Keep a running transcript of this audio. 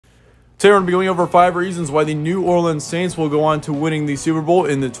Today we're going to be going over 5 reasons why the New Orleans Saints will go on to winning the Super Bowl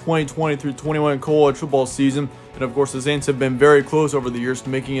in the 2020 through 21 college football season. And of course, the Saints have been very close over the years to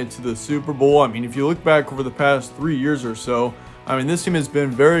making it to the Super Bowl. I mean, if you look back over the past 3 years or so, I mean, this team has been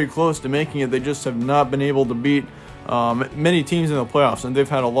very close to making it. They just have not been able to beat many teams in the playoffs, and they've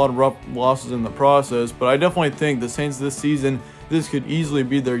had a lot of rough losses in the process. But I definitely think the Saints this season, this could easily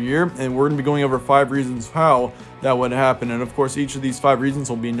be their year, and we're going to be going over 5 reasons how that would happen. And of course, each of these 5 reasons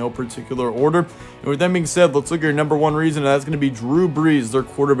will be in no particular order. And with that being said, let's look at your number 1 reason, and that's going to be Drew Brees, their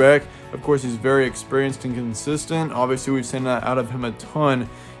quarterback. Of course, he's very experienced and consistent. Obviously, we've seen that out of him a ton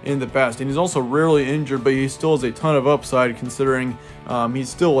in the past, and he's also rarely injured, but he still has a ton of upside considering he's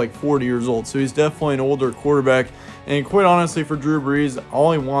still like 40 years old. So he's definitely an older quarterback, and quite honestly, for Drew Brees,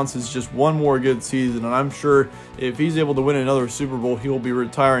 all he wants is just one more good season, and I'm sure if he's able to win another Super Bowl, he will be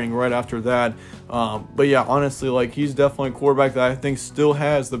retiring right after that. But yeah, honestly, like, he's definitely a quarterback that I think still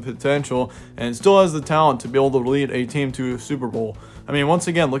has the potential and still has the talent to be able to lead a team to a Super Bowl. I mean, once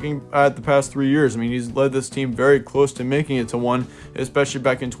again, looking at the past 3 years, I mean, he's led this team very close to making it to one, especially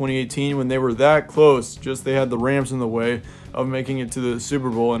back in 2018 when they were that close. Just they had the Rams in the way of making it to the Super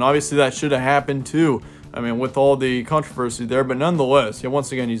Bowl, and obviously that should have happened too. I mean, with all the controversy there, but nonetheless, yeah,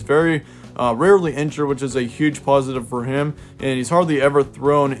 once again, he's very rarely injured, which is a huge positive for him, and he's hardly ever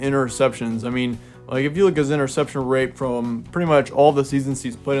thrown interceptions. I mean, like, if you look at his interception rate from pretty much all the seasons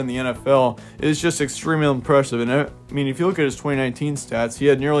he's played in the NFL, it's just extremely impressive. And I mean, if you look at his 2019 stats, he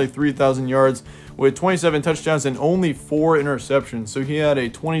had nearly 3,000 yards with 27 touchdowns and only 4 interceptions. So he had a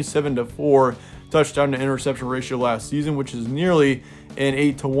 27-4 touchdown to interception ratio last season, which is nearly an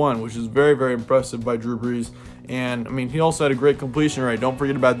 8-to-1, which is very, very impressive by Drew Brees. And I mean, he also had a great completion rate. Don't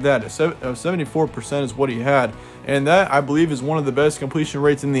forget about that. 74% is what he had, and that, I believe, is one of the best completion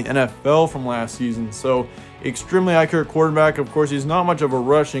rates in the NFL from last season. So extremely accurate quarterback. Of course, he's not much of a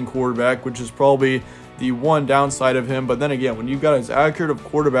rushing quarterback, which is probably the one downside of him. But then again, when you've got as accurate of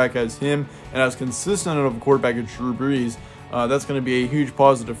quarterback as him and as consistent of a quarterback as Drew Brees, that's going to be a huge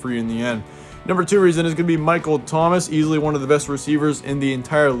positive for you in the end. Number 2 reason is going to be Michael Thomas, easily one of the best receivers in the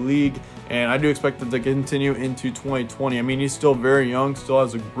entire league, and I do expect it to continue into 2020. I mean, he's still very young, still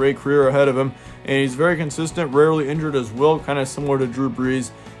has a great career ahead of him, and he's very consistent, rarely injured as well, kind of similar to Drew Brees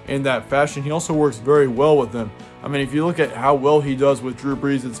in that fashion. He also works very well with them. I mean, if you look at how well he does with Drew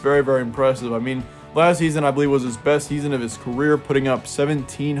Brees, it's very, very impressive. I mean, last season, I believe, was his best season of his career, putting up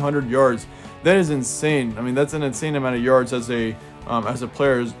 1,700 yards. That is insane. I mean, that's an insane amount of yards as a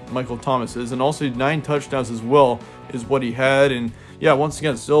player as Michael Thomas is, and also 9 touchdowns as well is what he had. And yeah, once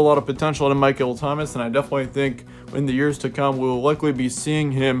again, still a lot of potential in Michael Thomas, and I definitely think in the years to come we will likely be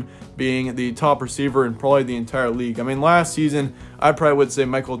seeing him being the top receiver in probably the entire league. I mean, last season I probably would say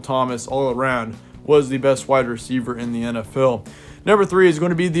Michael Thomas all around was the best wide receiver in the NFL. Number 3 is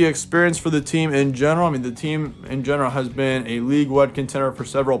going to be the experience for the team in general. I mean, the team in general has been a league-wide contender for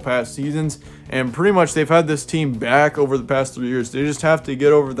several past seasons, and pretty much they've had this team back over the past 3 years. They just have to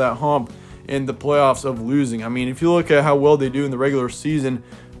get over that hump in the playoffs of losing. I mean, if you look at how well they do in the regular season,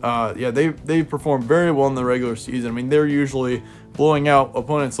 yeah, they perform very well in the regular season. I mean, they're usually blowing out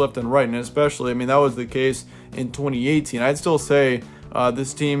opponents left and right, and especially, I mean, that was the case in 2018. I'd still say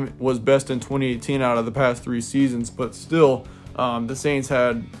this team was best in 2018 out of the past 3 seasons, but still, the Saints they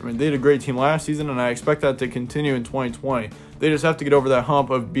had a great team last season, and I expect that to continue in 2020. They just have to get over that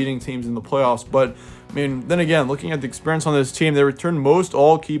hump of beating teams in the playoffs. But I mean, then again, looking at the experience on this team, they returned most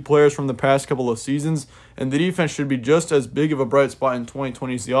all key players from the past couple of seasons, and the defense should be just as big of a bright spot in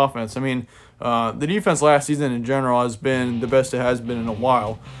 2020 as the offense. I mean, the defense last season in general has been the best it has been in a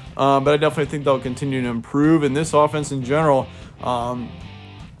while, but I definitely think they'll continue to improve. And this offense in general,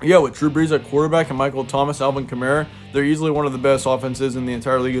 yeah, with Drew Brees at quarterback and Michael Thomas, Alvin Kamara, they're easily one of the best offenses in the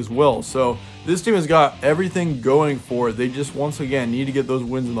entire league as well. So this team has got everything going for it. They just, once again, need to get those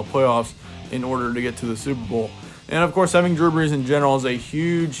wins in the playoffs in order to get to the Super Bowl. And of course, having Drew Brees in general is a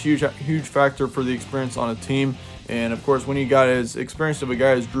huge factor for the experience on a team. And of course, when you got as experienced of a guy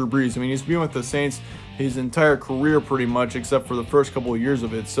as Drew Brees, I mean, he's been with the Saints his entire career pretty much, except for the first couple of years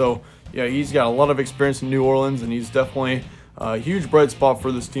of it. So yeah, he's got a lot of experience in New Orleans, and he's definitely a huge bright spot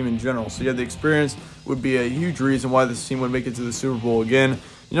for this team in general. So yeah, the experience would be a huge reason why this team would make it to the Super Bowl again.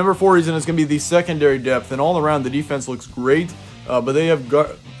 Number 4 reason is going to be the secondary depth, and all around the defense looks great, but they have got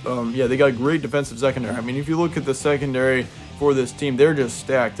they got a great defensive secondary. I mean, if you look at the secondary for this team, they're just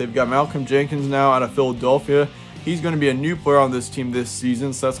stacked. They've got Malcolm Jenkins now out of Philadelphia. He's going to be a new player on this team this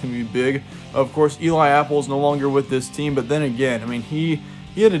season, so that's going to be big. Of course, Eli Apple is no longer with this team, but then again, I mean, he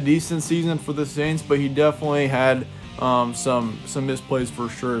had a decent season for the Saints, but he definitely had some misplays for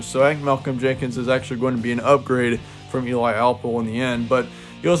sure. So I think Malcolm Jenkins is actually going to be an upgrade from Eli Apple in the end. But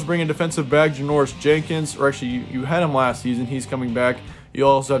You also bring in defensive back Janoris Jenkins, or actually you had him last season. He's coming back. You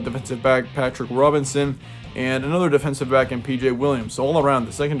also have defensive back Patrick Robinson and another defensive back in PJ Williams. So all around,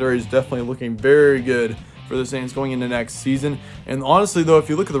 the secondary is definitely looking very good for the Saints going into next season. And honestly, though, if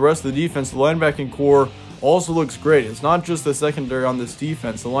you look at the rest of the defense, the linebacking core also looks great. It's not just the secondary on this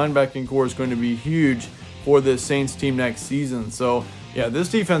defense. The linebacking core is going to be huge for this Saints team next season. So yeah, this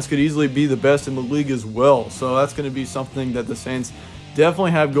defense could easily be the best in the league as well. So that's going to be something that the Saints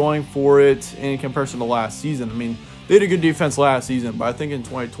definitely have going for it in comparison to last season. I mean, they had a good defense last season, but I think in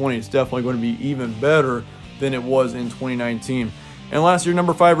 2020 it's definitely going to be even better than it was in 2019. And last year,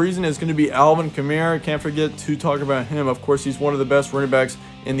 number 5 reason is going to be Alvin Kamara. Can't forget to talk about him. Of course, he's one of the best running backs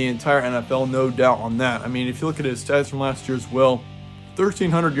in the entire NFL, no doubt on that. I mean, if you look at his stats from last year as well,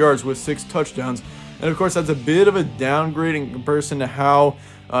 1,300 yards with 6 touchdowns. And of course, that's a bit of a downgrade in comparison to how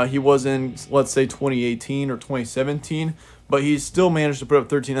he was in, let's say, 2018 or 2017. But he still managed to put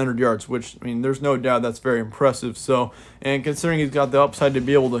up 1,300 yards, which, I mean, there's no doubt that's very impressive. So, and considering he's got the upside to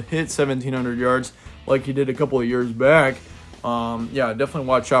be able to hit 1,700 yards like he did a couple of years back, yeah, definitely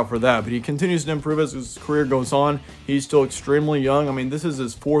watch out for that. But he continues to improve as his career goes on. He's still extremely young. I mean, this is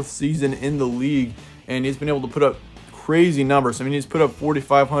his 4th season in the league, and he's been able to put up crazy numbers. I mean, he's put up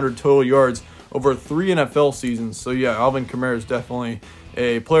 4,500 total yards over 3 NFL seasons. So, yeah, Alvin Kamara is definitely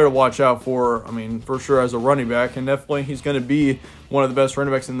a player to watch out for, I mean, for sure as a running back, and definitely he's going to be one of the best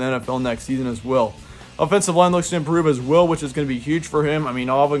running backs in the NFL next season as well. Offensive line looks to improve as well, which is going to be huge for him. I mean,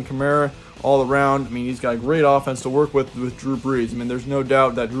 Alvin Kamara all around, I mean, he's got a great offense to work with Drew Brees. I mean, there's no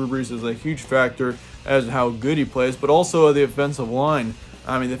doubt that Drew Brees is a huge factor as to how good he plays, but also the offensive line.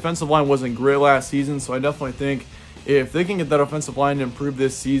 I mean, the offensive line wasn't great last season, so I definitely think if they can get that offensive line to improve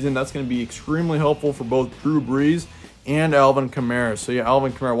this season, that's going to be extremely helpful for both Drew Brees and Alvin Kamara. So yeah,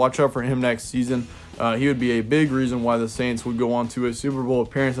 Alvin Kamara, watch out for him next season. He would be a big reason why the Saints would go on to a Super Bowl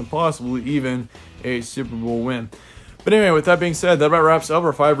appearance and possibly even a Super Bowl win. But anyway, with that being said, that about wraps up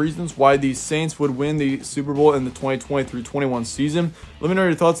our 5 reasons why the Saints would win the Super Bowl in the 2020-21 season. Let me know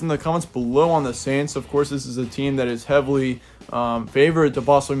your thoughts in the comments below on the Saints. Of course, this is a team that is heavily favored to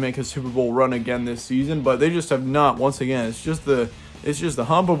possibly make a Super Bowl run again this season, but they just have not. Once again, it's just the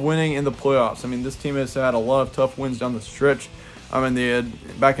hump of winning in the playoffs. I mean, this team has had a lot of tough wins down the stretch. I mean, they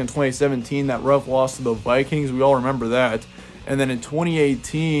had, back in 2017, that rough loss to the Vikings. We all remember that. And then in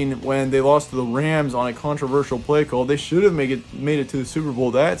 2018, when they lost to the Rams on a controversial play call, they should have made it to the Super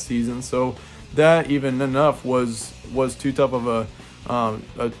Bowl that season. So that even enough was too tough of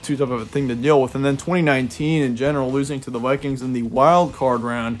a thing to deal with. And then 2019 in general, losing to the Vikings in the wild card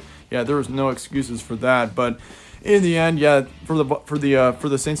round, yeah, there was no excuses for that. But in the end, yeah, for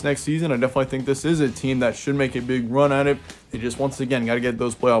the Saints next season, I definitely think this is a team that should make a big run at it. They just, once again, got to get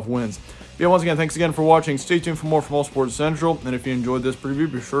those playoff wins. But yeah, once again, thanks again for watching. Stay tuned for more from All Sports Central. And if you enjoyed this preview,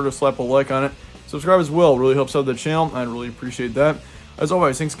 be sure to slap a like on it. Subscribe as well. It really helps out the channel. I'd really appreciate that. As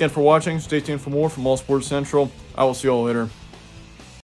always, thanks again for watching. Stay tuned for more from All Sports Central. I will see you all later.